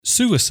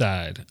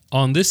suicide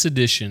on this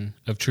edition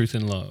of Truth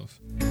and Love.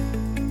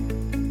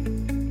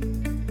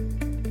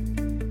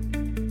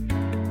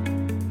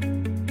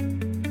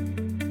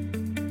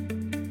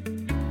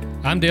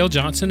 I'm Dale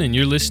Johnson, and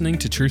you're listening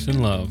to Truth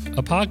and Love,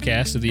 a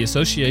podcast of the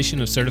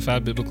Association of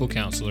Certified Biblical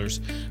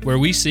Counselors, where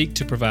we seek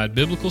to provide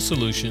biblical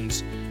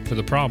solutions for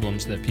the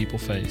problems that people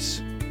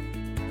face.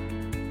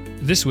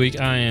 This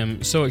week, I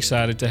am so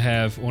excited to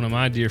have one of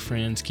my dear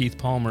friends, Keith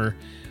Palmer,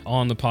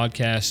 on the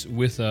podcast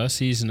with us.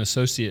 He's an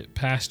associate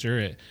pastor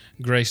at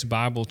Grace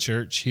Bible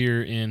Church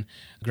here in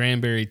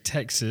Granbury,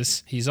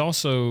 Texas. He's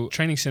also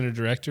training center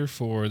director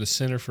for the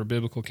Center for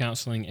Biblical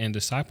Counseling and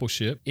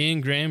Discipleship in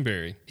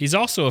Granbury. He's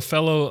also a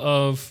fellow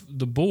of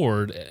the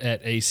board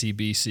at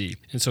ACBC.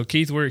 And so,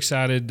 Keith, we're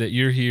excited that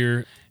you're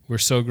here. We're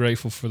so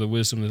grateful for the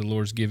wisdom that the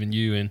Lord's given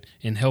you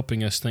in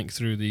helping us think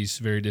through these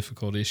very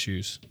difficult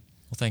issues.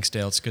 Well, thanks,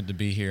 Dale. It's good to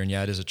be here. And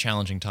yeah, it is a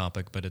challenging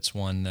topic, but it's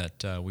one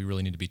that we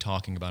really need to be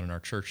talking about in our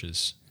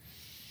churches.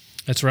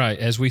 That's right.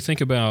 As we think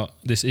about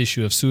this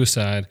issue of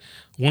suicide,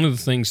 one of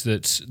the things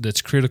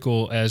that's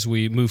critical as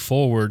we move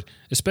forward,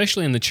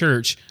 especially in the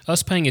church,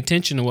 us paying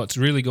attention to what's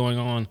really going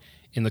on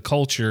in the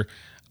culture.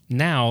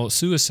 Now,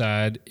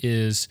 suicide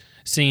is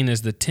seen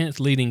as the 10th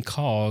leading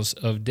cause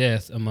of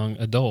death among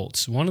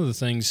adults. One of the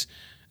things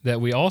that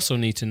we also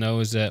need to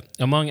know is that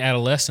among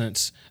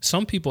adolescents,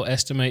 some people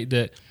estimate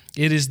that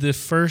it is the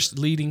first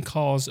leading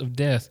cause of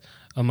death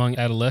among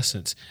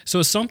adolescents. So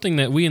it's something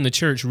that we in the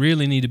church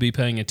really need to be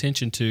paying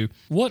attention to.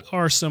 What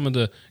are some of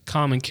the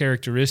common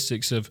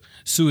characteristics of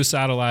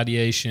suicidal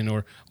ideation,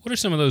 or what are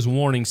some of those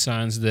warning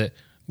signs that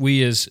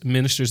we as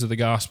ministers of the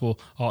gospel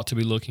ought to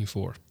be looking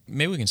for?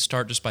 Maybe we can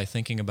start just by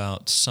thinking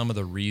about some of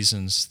the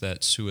reasons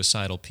that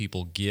suicidal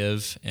people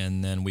give,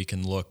 and then we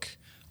can look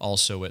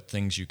also at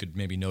things you could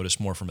maybe notice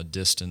more from a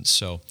distance.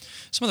 So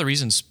some of the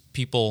reasons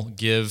people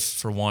give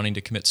for wanting to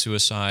commit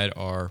suicide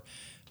are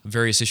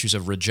various issues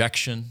of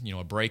rejection,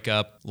 a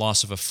breakup,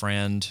 loss of a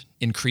friend,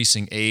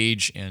 increasing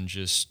age, and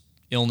just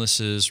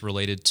illnesses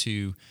related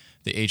to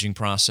the aging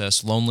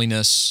process,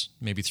 loneliness,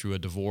 maybe through a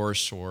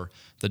divorce or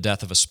the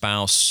death of a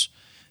spouse,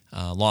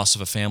 loss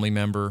of a family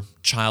member,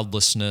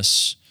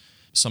 childlessness,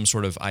 some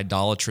sort of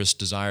idolatrous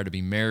desire to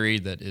be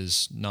married that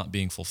is not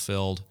being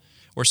fulfilled,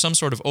 or some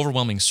sort of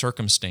overwhelming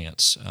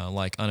circumstance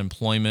like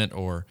unemployment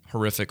or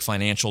horrific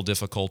financial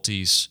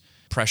difficulties,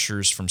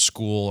 pressures from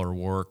school or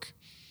work.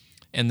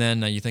 And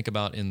then you think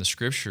about in the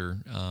Scripture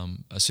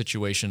a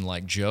situation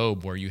like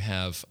Job, where you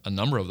have a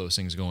number of those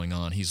things going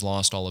on. He's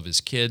lost all of his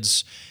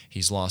kids,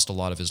 he's lost a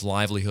lot of his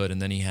livelihood,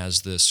 and then he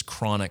has this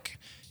chronic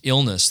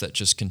illness that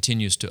just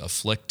continues to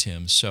afflict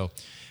him. So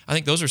I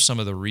think those are some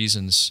of the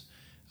reasons,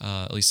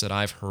 at least that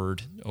I've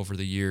heard over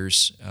the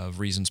years, of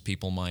reasons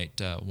people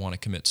might want to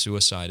commit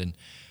suicide. And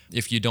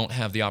if you don't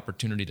have the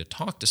opportunity to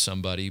talk to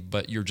somebody,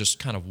 but you're just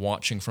kind of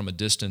watching from a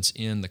distance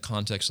in the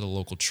context of the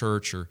local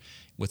church or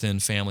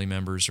within family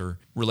members or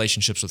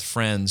relationships with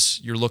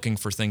friends, you're looking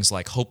for things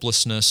like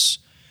hopelessness,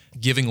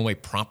 giving away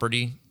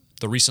property,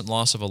 the recent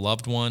loss of a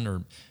loved one,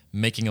 or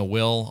making a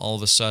will all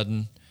of a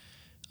sudden.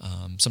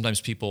 Sometimes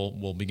people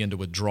will begin to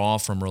withdraw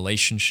from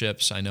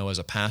relationships. I know as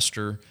a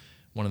pastor,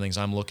 one of the things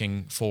I'm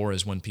looking for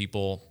is when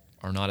people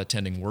are not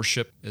attending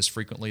worship as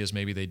frequently as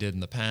maybe they did in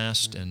the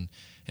past. And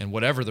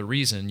whatever the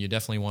reason, you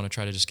definitely want to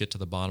try to just get to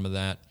the bottom of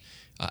that.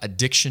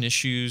 Addiction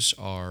issues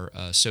are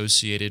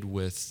associated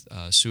with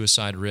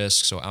suicide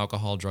risk, so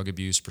alcohol, drug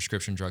abuse,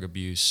 prescription drug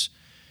abuse.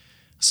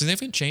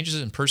 Significant changes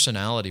in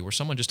personality, where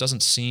someone just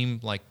doesn't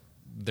seem like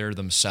they're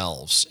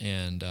themselves.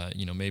 And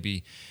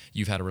maybe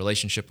you've had a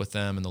relationship with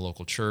them in the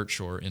local church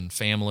or in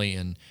family,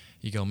 and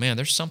you go, man,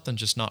 there's something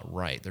just not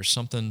right. There's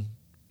something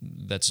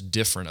that's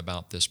different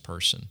about this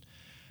person.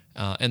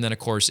 And then, of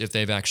course, if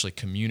they've actually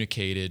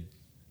communicated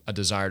a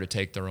desire to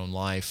take their own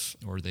life,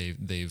 or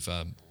they've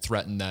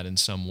threatened that in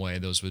some way,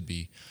 those would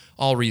be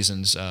all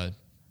reasons to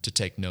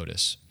take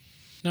notice.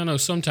 No,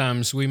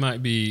 sometimes we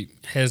might be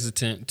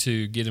hesitant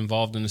to get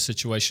involved in a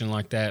situation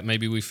like that.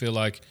 Maybe we feel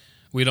like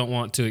we don't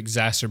want to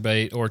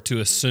exacerbate or to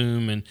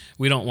assume, and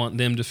we don't want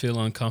them to feel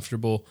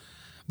uncomfortable.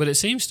 But it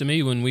seems to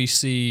me when we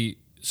see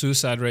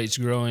suicide rates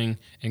growing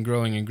and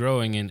growing and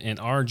growing, and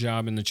our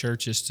job in the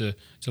church is to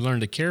learn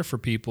to care for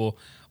people,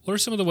 what are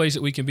some of the ways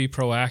that we can be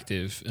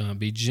proactive,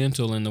 be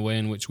gentle in the way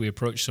in which we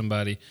approach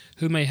somebody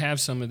who may have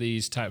some of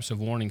these types of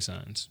warning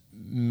signs?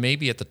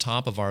 Maybe at the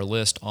top of our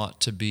list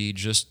ought to be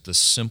just the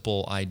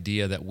simple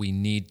idea that we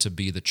need to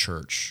be the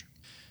church.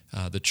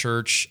 The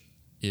church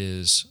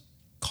is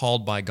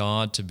called by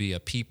God to be a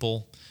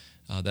people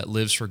that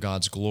lives for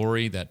God's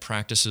glory, that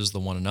practices the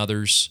one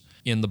another's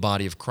in the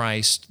body of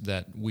Christ,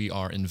 that we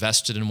are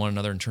invested in one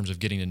another in terms of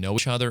getting to know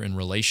each other in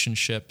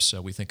relationships.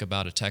 We think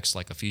about a text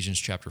like Ephesians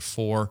chapter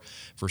 4,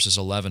 verses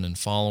 11 and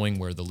following,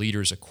 where the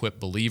leaders equip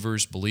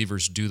believers.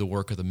 Believers do the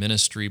work of the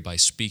ministry by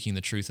speaking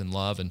the truth in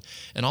love. And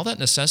all that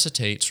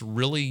necessitates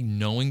really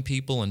knowing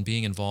people and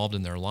being involved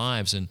in their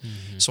lives. And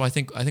so I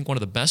think one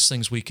of the best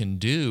things we can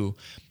do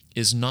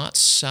is not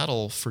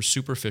settle for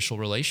superficial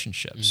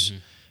relationships.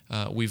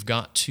 We've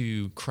got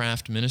to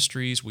craft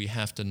ministries. We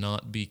have to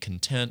not be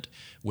content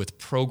with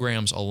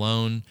programs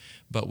alone,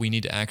 but we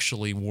need to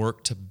actually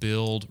work to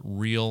build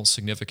real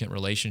significant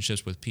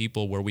relationships with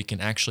people where we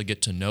can actually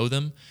get to know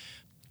them.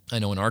 I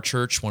know in our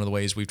church, one of the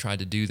ways we've tried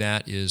to do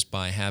that is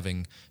by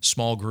having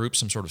small groups,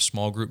 some sort of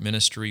small group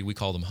ministry. We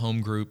call them home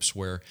groups,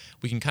 where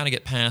we can kind of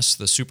get past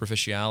the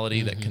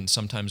superficiality that can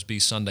sometimes be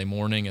Sunday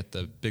morning at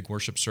the big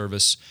worship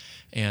service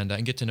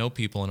and get to know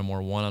people in a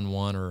more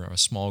one-on-one or a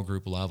small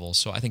group level.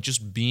 So I think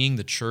just being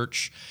the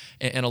church,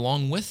 and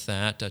along with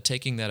that,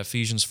 taking that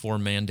Ephesians 4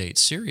 mandate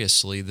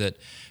seriously, that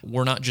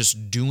we're not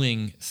just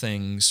doing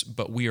things,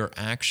 but we are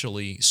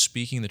actually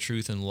speaking the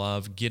truth in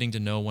love, getting to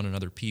know one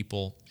another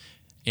people.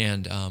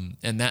 And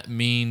that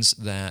means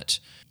that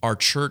our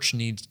church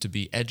needs to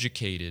be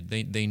educated.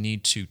 They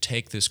need to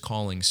take this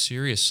calling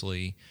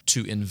seriously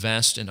to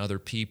invest in other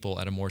people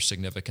at a more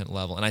significant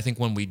level. And I think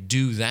when we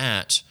do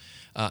that,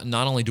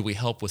 not only do we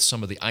help with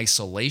some of the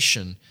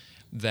isolation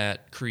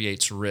that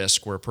creates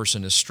risk, where a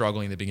person is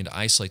struggling, they begin to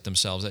isolate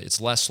themselves. It's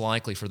less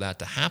likely for that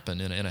to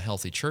happen in a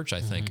healthy church, I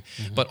think.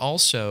 But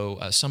also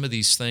some of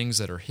these things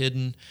that are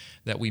hidden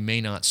that we may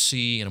not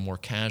see in a more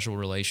casual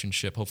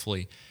relationship,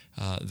 hopefully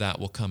that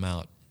will come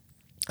out.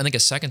 I think a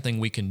second thing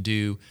we can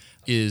do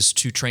is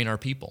to train our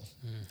people.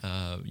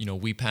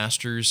 We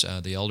pastors,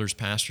 the elders,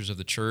 pastors of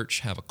the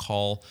church, have a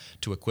call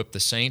to equip the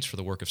saints for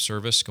the work of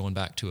service. Going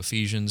back to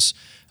Ephesians,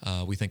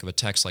 we think of a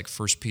text like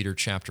 1 Peter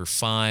chapter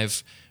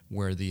 5,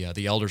 where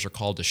the elders are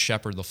called to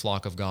shepherd the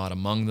flock of God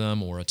among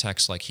them, or a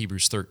text like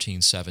Hebrews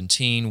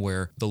 13:17,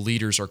 where the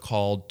leaders are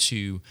called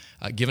to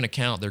give an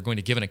account. They're going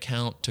to give an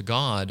account to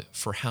God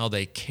for how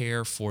they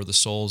care for the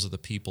souls of the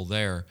people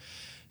there.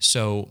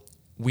 So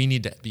we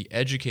need to be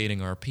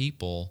educating our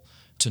people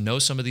to know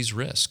some of these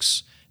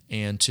risks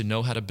and to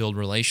know how to build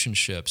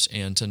relationships,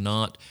 and to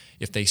not,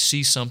 if they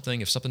see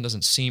something, if something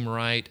doesn't seem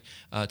right,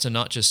 to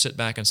not just sit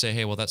back and say,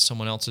 hey, well, that's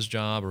someone else's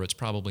job, or it's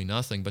probably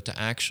nothing, but to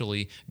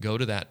actually go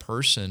to that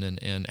person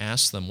and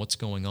ask them what's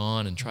going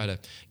on and try to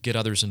get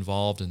others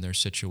involved in their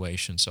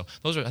situation. So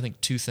those are, I think,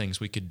 two things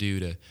we could do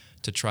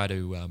to try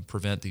to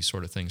prevent these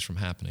sort of things from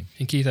happening.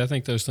 And Keith, I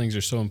think those things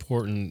are so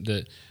important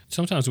that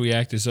sometimes we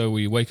act as though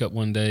we wake up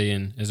one day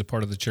and as a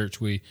part of the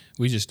church, we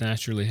just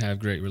naturally have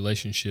great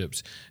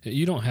relationships.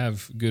 You don't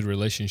have good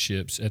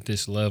relationships at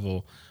this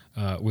level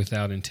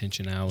without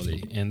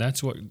intentionality. And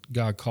that's what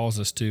God calls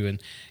us to.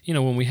 And,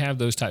 when we have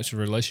those types of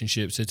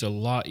relationships, it's a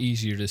lot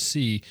easier to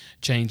see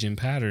change in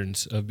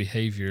patterns of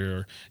behavior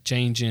or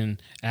change in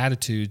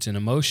attitudes and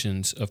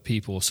emotions of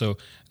people. So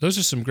those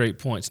are some great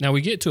points. Now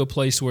we get to a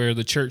place where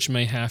the church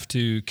may have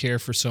to care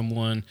for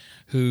someone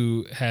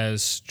who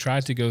has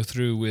tried to go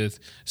through with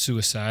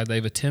suicide.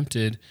 They've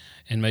attempted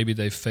and maybe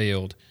they've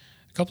failed.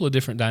 A couple of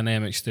different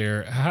dynamics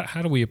there.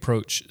 How do we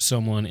approach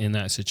someone in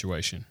that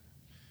situation?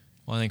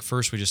 Well, I think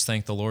first we just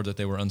thank the Lord that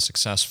they were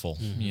unsuccessful,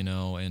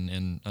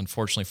 and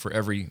unfortunately for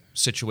every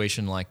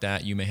situation like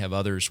that, you may have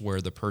others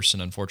where the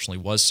person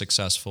unfortunately was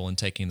successful in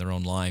taking their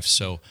own life.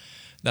 So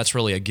that's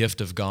really a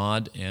gift of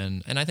God,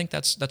 and I think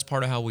that's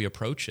part of how we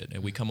approach it.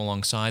 And we come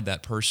alongside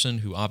that person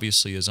who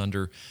obviously is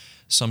under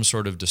some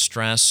sort of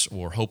distress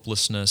or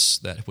hopelessness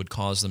that would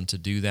cause them to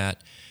do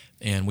that.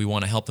 And we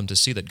want to help them to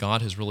see that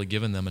God has really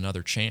given them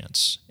another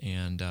chance.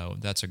 And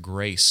that's a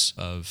grace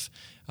of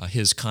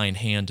His kind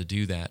hand to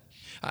do that.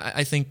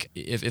 I think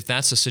if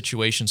that's a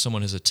situation,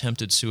 someone has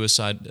attempted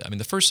suicide,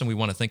 the first thing we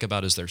want to think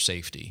about is their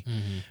safety.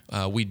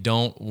 We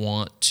don't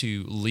want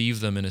to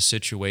leave them in a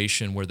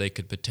situation where they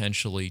could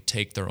potentially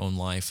take their own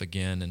life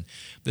again. And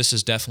this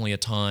is definitely a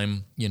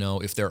time,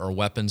 if there are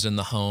weapons in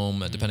the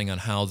home, depending on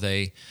how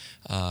they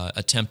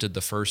attempted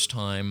the first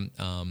time,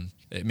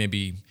 it may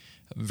be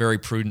very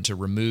prudent to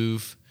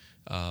remove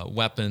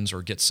weapons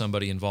or get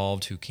somebody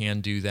involved who can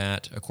do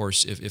that. Of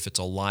course, if it's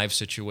a live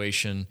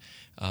situation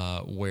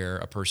where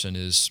a person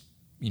is,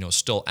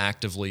 still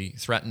actively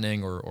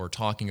threatening or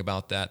talking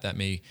about that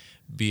may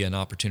be an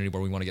opportunity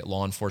where we want to get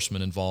law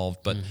enforcement involved.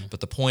 But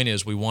the point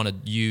is, we want to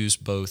use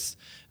both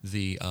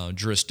the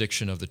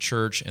jurisdiction of the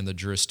church and the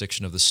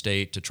jurisdiction of the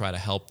state to try to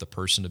help the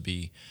person to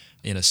be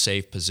in a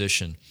safe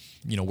position.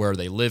 Where are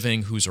they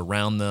living? Who's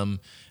around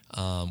them?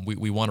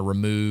 We want to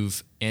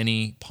remove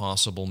any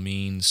possible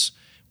means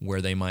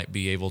where they might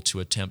be able to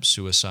attempt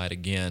suicide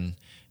again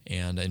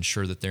and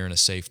ensure that they're in a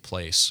safe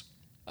place.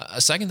 A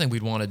second thing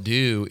we'd want to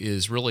do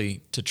is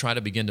really to try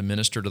to begin to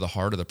minister to the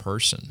heart of the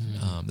person.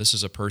 This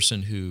is a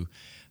person who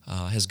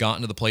has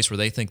gotten to the place where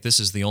they think this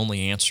is the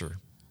only answer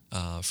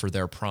for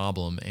their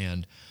problem.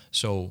 And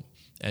so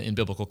in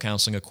biblical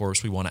counseling, of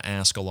course, we want to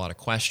ask a lot of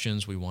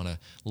questions. We want to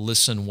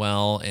listen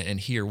well and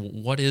hear,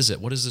 what is it?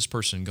 What is this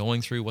person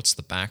going through? What's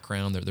the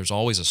background? There's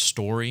always a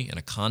story and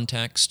a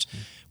context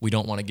We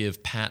don't want to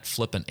give pat,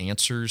 flippant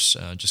answers,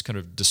 just kind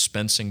of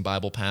dispensing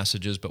Bible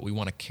passages, but we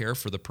want to care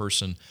for the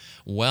person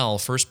well,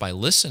 first by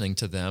listening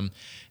to them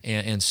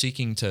and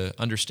seeking to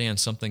understand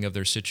something of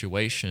their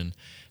situation.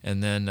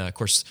 And then, of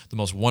course, the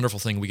most wonderful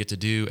thing we get to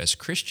do as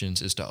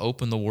Christians is to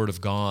open the Word of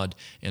God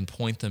and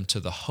point them to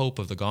the hope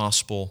of the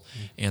gospel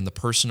and the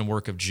person and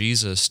work of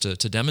Jesus to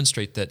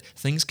demonstrate that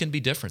things can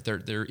be different.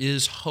 There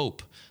is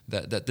hope,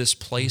 that this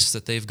place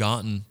that they've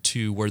gotten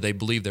to where they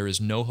believe there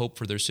is no hope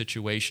for their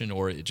situation,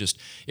 or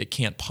it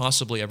can't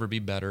possibly ever be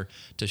better,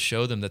 to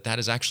show them that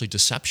is actually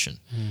deception.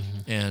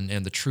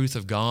 And the truth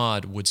of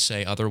God would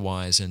say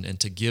otherwise, and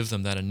to give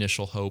them that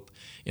initial hope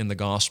in the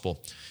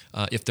gospel.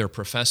 If they're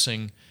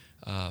professing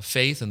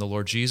faith in the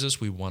Lord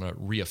Jesus, we want to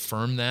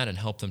reaffirm that and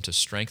help them to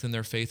strengthen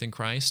their faith in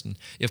Christ. And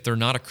if they're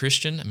not a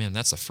Christian,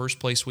 that's the first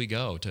place we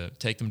go, to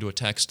take them to a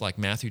text like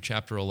Matthew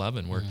chapter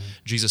 11, where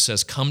Jesus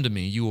says, "Come to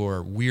me, you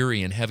are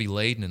weary and heavy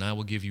laden, and I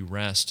will give you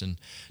rest," and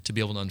to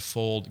be able to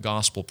unfold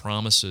gospel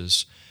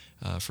promises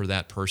for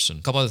that person.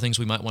 A couple other things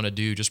we might want to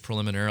do just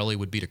preliminarily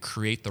would be to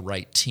create the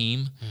right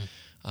team.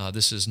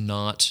 This is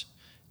not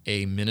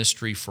a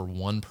ministry for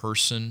one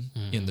person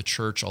in the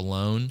church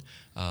alone.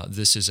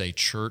 This is a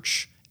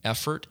church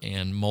effort,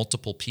 and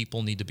multiple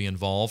people need to be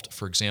involved.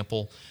 For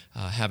example,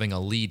 having a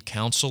lead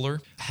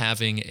counselor,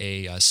 having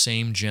a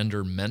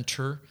same-gender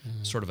mentor,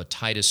 sort of a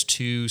Titus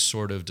II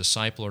sort of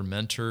disciple or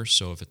mentor.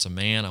 So if it's a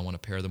man, I want to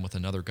pair them with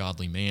another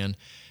godly man.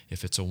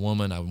 If it's a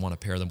woman, I would want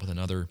to pair them with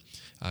another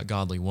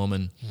godly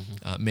woman.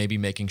 Maybe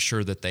making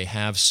sure that they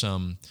have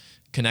some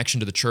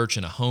connection to the church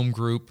in a home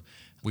group.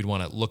 We'd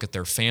want to look at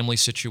their family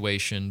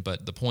situation,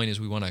 but the point is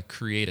we want to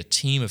create a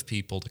team of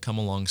people to come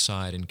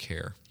alongside and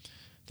care.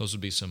 Those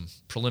would be some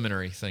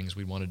preliminary things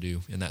we want to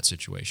do in that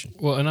situation.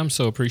 Well, and I'm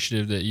so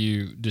appreciative that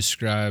you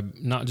describe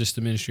not just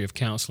the ministry of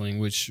counseling,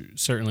 which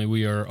certainly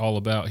we are all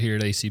about here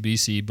at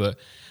ACBC, but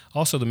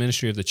also the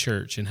ministry of the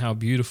church, and how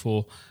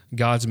beautiful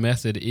God's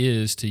method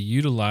is to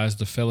utilize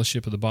the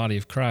fellowship of the body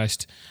of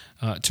Christ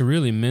to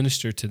really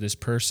minister to this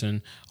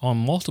person on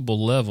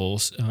multiple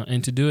levels,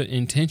 and to do it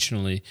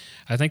intentionally.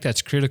 I think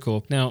that's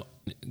critical. Now,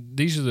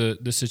 these are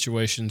the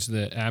situations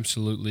that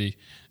absolutely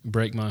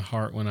break my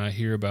heart when I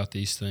hear about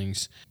these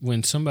things.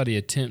 When somebody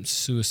attempts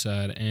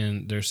suicide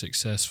and they're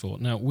successful.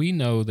 Now, we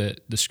know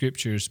that the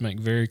scriptures make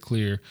very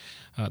clear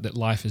that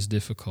life is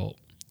difficult.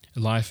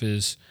 Life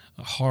is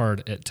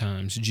hard at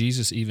times.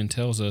 Jesus even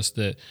tells us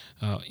that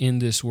in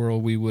this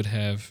world we would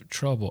have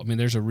trouble.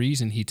 There's a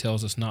reason he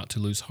tells us not to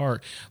lose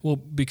heart. Well,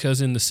 because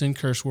in the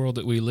sin-cursed world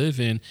that we live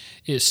in,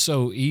 it's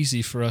so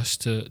easy for us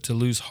to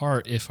lose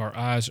heart if our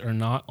eyes are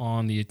not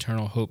on the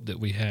eternal hope that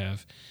we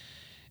have.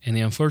 And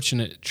the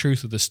unfortunate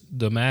truth of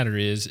the matter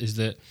is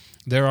that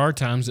there are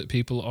times that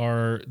people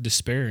are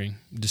despairing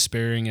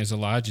as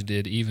Elijah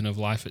did, even of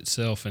life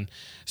itself. And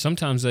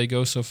sometimes they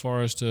go so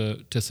far as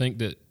to think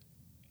that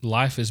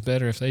life is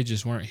better if they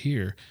just weren't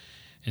here.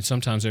 And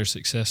sometimes they're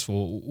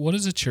successful. What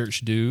does a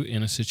church do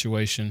in a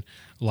situation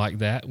like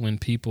that when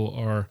people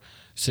are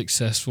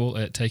successful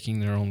at taking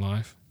their own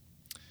life?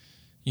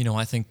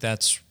 I think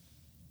that's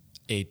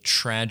a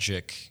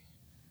tragic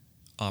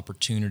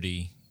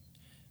opportunity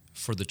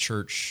for the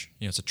church.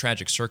 It's a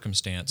tragic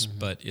circumstance,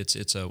 but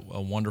it's a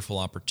wonderful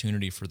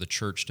opportunity for the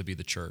church to be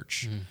the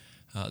church.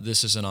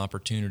 This is an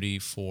opportunity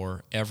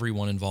for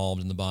everyone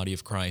involved in the body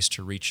of Christ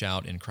to reach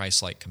out in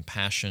Christ-like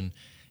compassion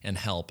and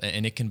help.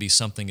 And it can be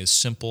something as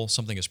simple,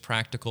 something as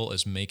practical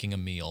as making a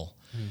meal.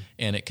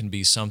 And it can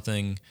be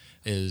something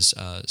as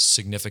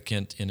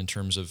significant in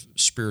terms of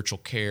spiritual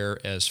care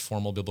as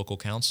formal biblical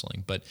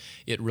counseling. But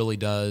it really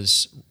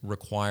does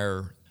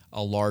require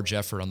a large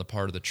effort on the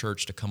part of the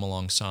church to come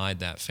alongside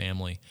that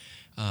family.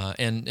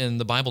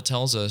 And the Bible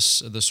tells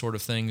us the sort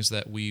of things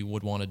that we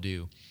would want to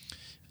do.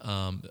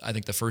 I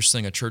think the first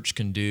thing a church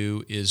can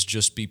do is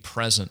just be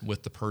present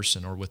with the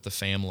person or with the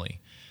family.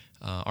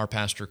 Our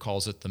pastor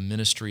calls it the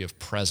ministry of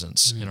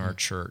presence in our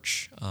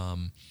church.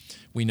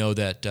 We know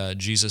that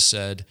Jesus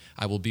said,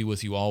 "I will be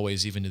with you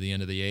always, even to the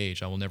end of the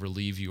age. I will never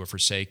leave you or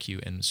forsake you."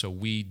 And so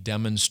we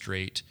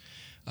demonstrate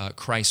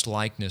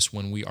Christ-likeness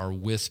when we are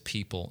with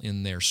people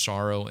in their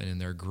sorrow and in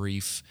their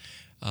grief.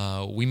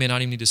 We may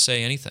not even need to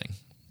say anything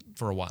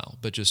for a while,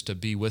 but just to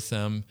be with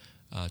them,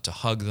 to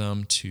hug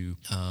them, to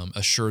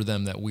assure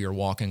them that we are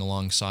walking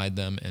alongside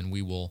them, and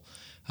we will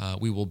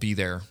be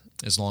there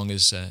as long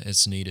as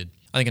it's needed.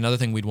 I think another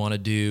thing we'd want to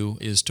do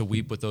is to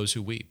weep with those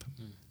who weep.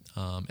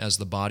 As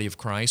the body of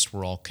Christ,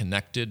 we're all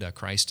connected.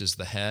 Christ is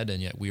the head,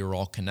 and yet we are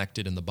all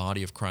connected in the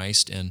body of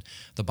Christ. And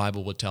the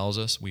Bible tells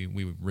us we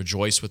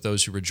rejoice with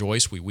those who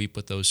rejoice, we weep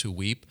with those who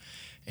weep.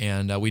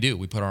 And we do.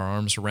 We put our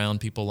arms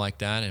around people like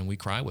that, and we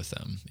cry with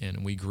them,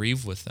 and we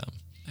grieve with them.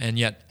 And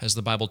yet, as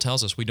the Bible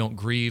tells us, we don't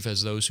grieve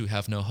as those who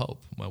have no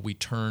hope. Well, we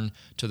turn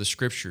to the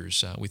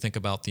Scriptures. We think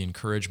about the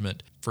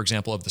encouragement, for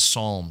example, of the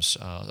Psalms.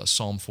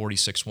 Psalm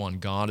 46:1,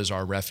 God is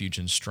our refuge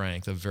and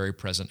strength, a very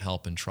present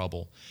help in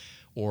trouble.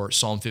 or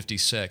Psalm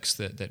 56,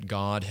 that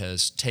God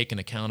has taken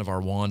account of our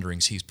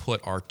wanderings. He's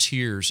put our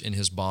tears in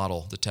his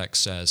bottle, the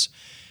text says.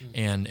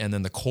 And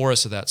then the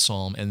chorus of that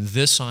psalm, and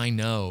this I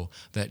know,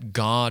 that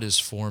God is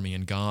for me,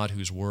 and God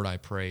whose word I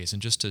praise. And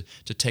just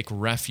to take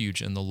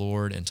refuge in the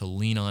Lord and to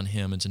lean on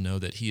him and to know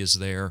that he is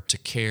there to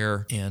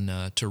care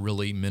and to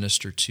really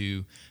minister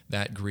to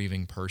that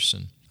grieving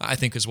person. I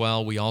think as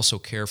well, we also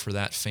care for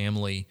that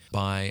family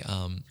by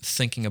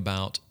thinking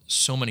about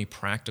so many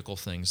practical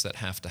things that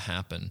have to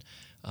happen.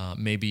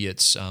 Maybe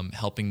it's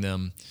helping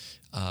them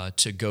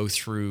to go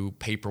through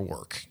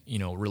paperwork,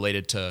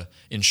 related to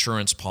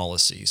insurance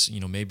policies.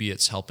 Maybe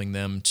it's helping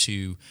them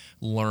to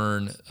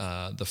learn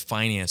the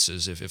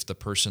finances if the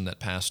person that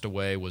passed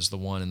away was the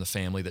one in the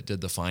family that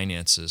did the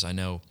finances. I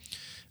know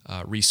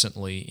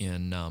recently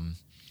in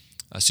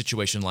a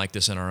situation like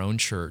this in our own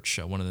church,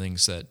 one of the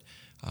things that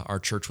our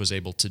church was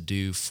able to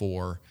do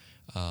for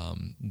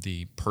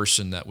the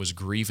person that was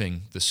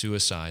grieving the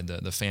suicide,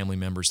 the family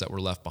members that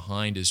were left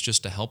behind, is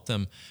just to help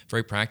them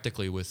very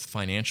practically with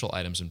financial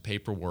items and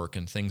paperwork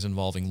and things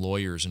involving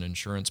lawyers and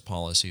insurance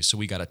policies. So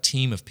we got a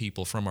team of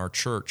people from our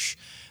church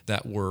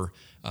that were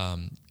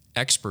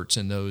experts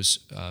in those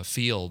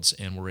fields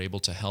and were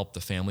able to help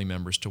the family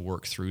members to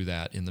work through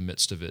that in the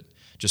midst of it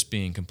just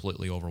being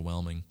completely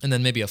overwhelming. And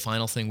then maybe a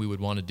final thing we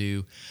would want to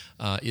do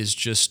is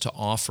just to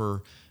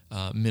offer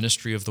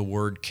ministry of the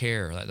word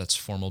care. That's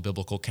formal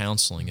biblical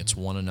counseling. It's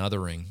one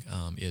anothering.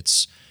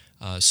 It's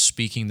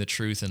speaking the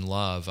truth in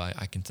love.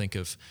 I can think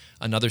of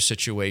another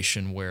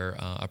situation where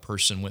a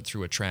person went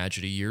through a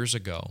tragedy years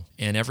ago.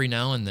 And every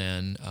now and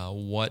then,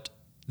 what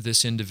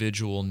this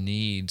individual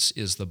needs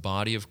is the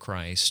body of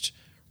Christ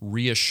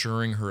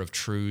reassuring her of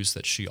truths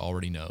that she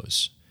already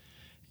knows.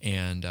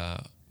 And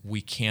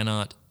we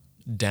cannot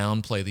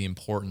downplay the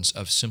importance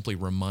of simply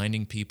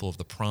reminding people of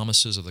the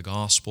promises of the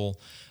gospel,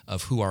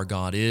 of who our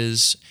God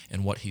is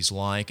and what he's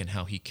like and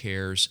how he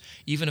cares.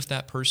 Even if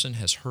that person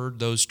has heard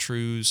those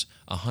truths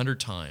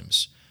 100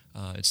 times,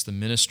 it's the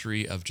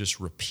ministry of just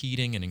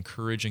repeating and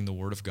encouraging the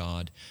Word of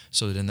God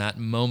so that in that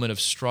moment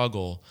of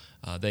struggle,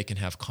 they can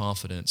have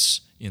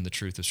confidence in the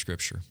truth of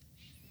Scripture.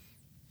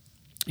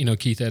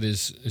 Keith, that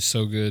is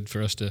so good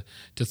for us to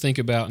think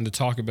about and to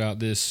talk about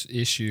this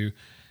issue.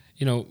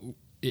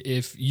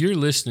 If you're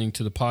listening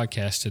to the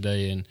podcast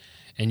today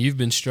and you've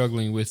been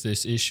struggling with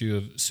this issue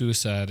of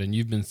suicide and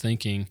you've been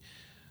thinking,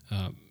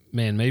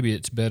 man, maybe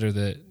it's better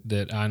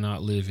that I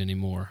not live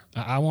anymore.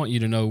 I want you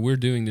to know we're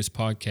doing this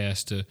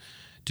podcast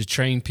to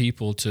train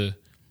people to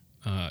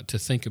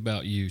think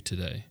about you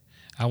today.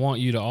 I want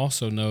you to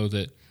also know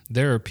that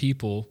there are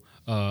people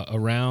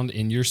around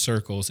in your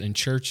circles and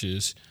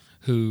churches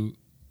who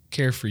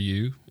care for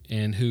you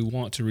and who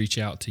want to reach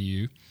out to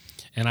you.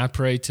 And I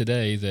pray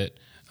today that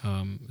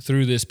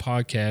through this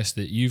podcast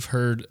that you've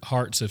heard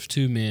hearts of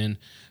two men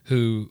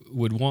who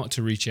would want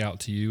to reach out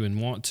to you and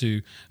want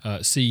to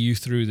see you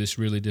through this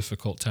really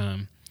difficult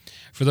time.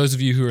 For those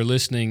of you who are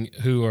listening,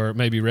 who are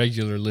maybe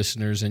regular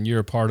listeners and you're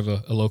a part of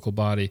a local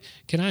body,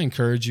 can I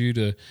encourage you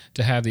to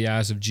have the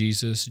eyes of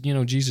Jesus?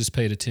 Jesus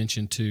paid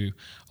attention to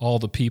all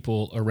the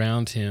people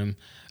around him,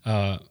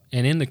 and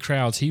in the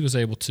crowds, he was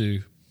able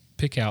to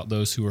pick out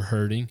those who were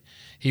hurting.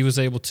 He was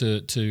able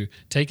to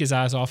take his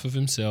eyes off of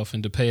himself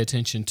and to pay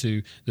attention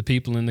to the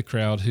people in the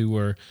crowd who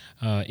were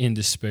in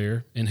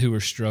despair and who were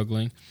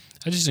struggling.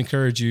 I just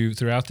encourage you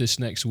throughout this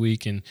next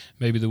week and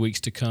maybe the weeks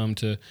to come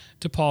to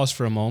pause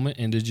for a moment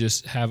and to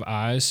just have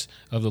eyes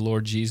of the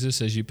Lord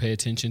Jesus as you pay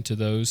attention to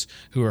those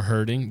who are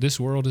hurting. This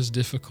world is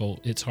difficult.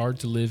 It's hard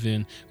to live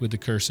in with the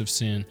curse of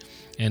sin.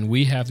 And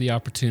we have the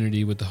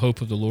opportunity with the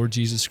hope of the Lord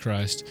Jesus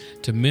Christ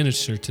to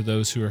minister to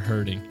those who are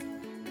hurting.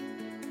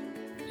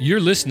 You're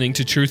listening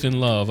to Truth in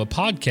Love, a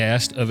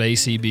podcast of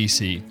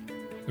ACBC.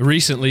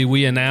 Recently,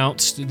 we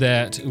announced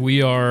that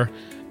we are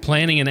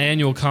planning an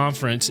annual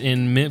conference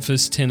in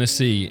Memphis,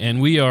 Tennessee, and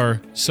we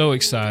are so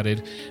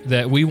excited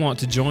that we want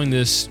to join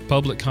this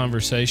public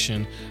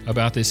conversation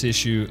about this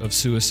issue of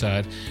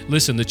suicide.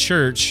 Listen, the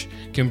church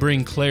can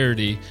bring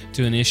clarity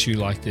to an issue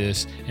like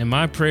this, and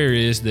my prayer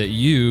is that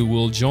you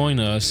will join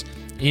us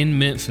in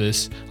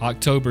Memphis,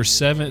 October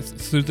 7th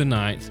through the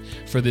 9th,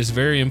 for this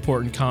very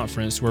important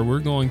conference where we're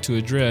going to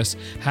address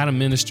how to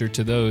minister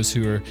to those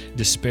who are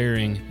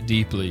despairing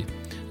deeply.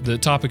 The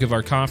topic of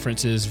our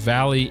conference is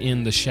Valley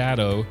in the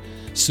Shadow,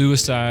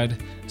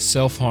 Suicide,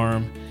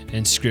 Self-Harm,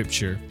 and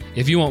Scripture.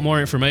 If you want more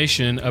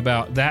information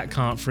about that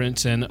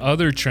conference and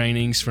other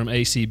trainings from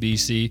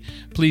ACBC,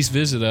 please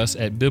visit us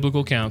at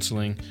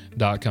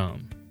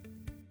biblicalcounseling.com.